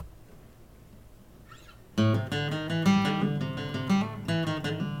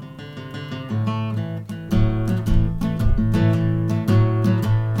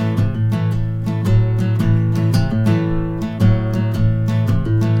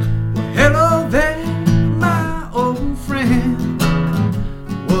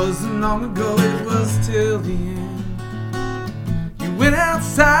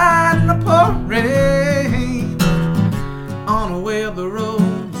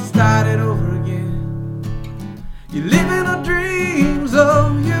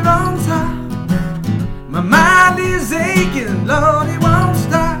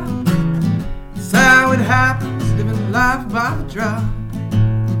drop.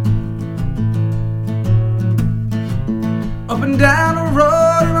 Up and down the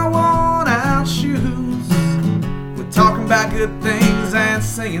road in our worn-out shoes, we're talking about good things and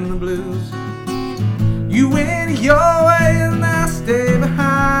singing the blues. You went your way and I stay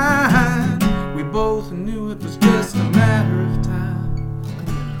behind. We both knew it was just a matter of time.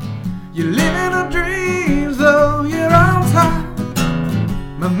 You're living our dreams, though you're on top.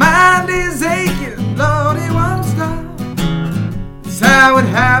 My mind is aching, Lord, it won't stop. It's how it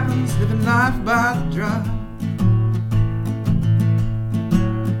happens, living life by the drop.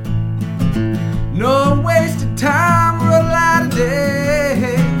 No wasted time or a light of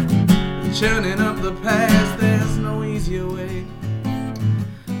day. Churning up the past, there's no easier way.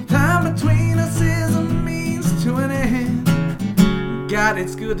 Time between us is a means to an end. God,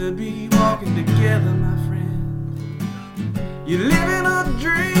 it's good to be walking together, my friend. You're living a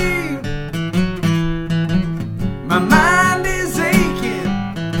dream. My mind is aching.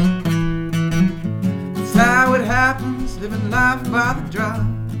 It's how it happens, living life by the drop.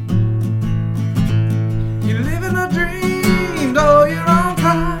 You're living a dream, though you're on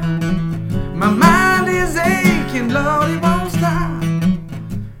top. My mind is aching, Lord, it won't stop.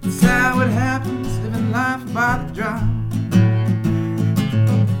 It's how it happens, living life by the drop.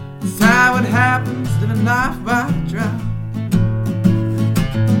 It's how it happens, living life by the drop.